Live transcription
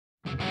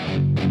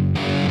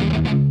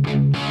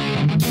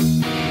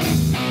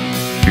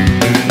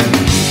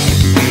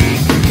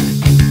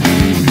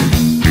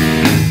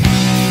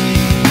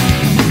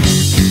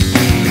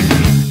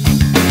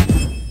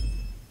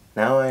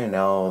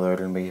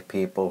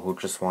people who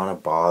just want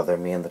to bother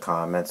me in the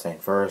comments saying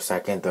first,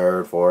 second,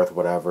 third, fourth,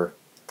 whatever.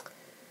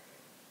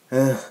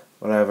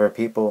 Whatever,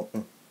 people,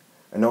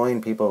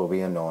 annoying people will be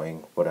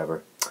annoying,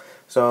 whatever.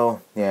 So,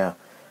 yeah,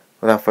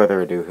 without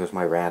further ado, here's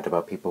my rant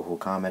about people who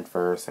comment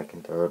first,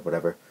 second, third,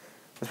 whatever.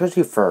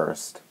 Especially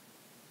first.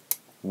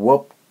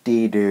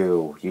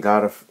 Whoop-de-doo.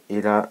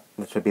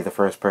 This should be the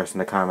first person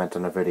to comment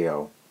on a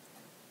video.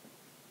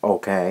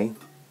 Okay.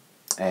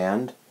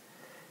 And,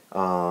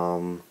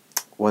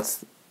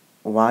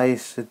 why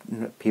should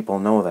people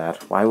know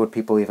that? Why would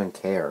people even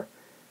care?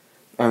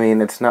 I mean,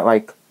 it's not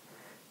like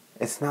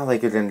you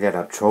didn't get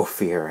a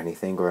trophy or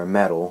anything, or a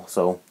medal,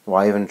 so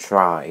why even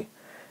try?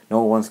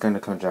 No one's going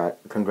to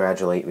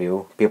congratulate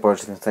you. People are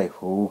just going to say,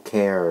 who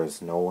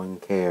cares? No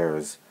one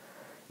cares.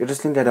 You're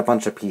just going to get a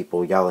bunch of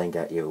people yelling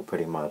at you,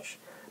 pretty much.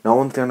 No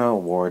one's going to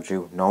award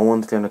you. No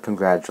one's going to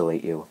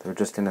congratulate you. They're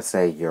just going to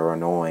say, you're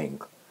annoying.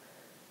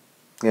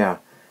 Yeah,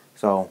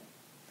 so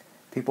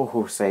people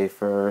who say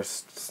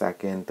first,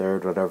 second,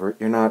 third, whatever,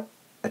 you're not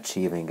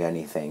achieving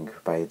anything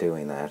by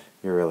doing that.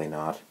 You're really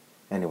not.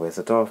 Anyways,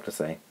 that's all I have to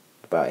say.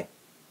 Bye.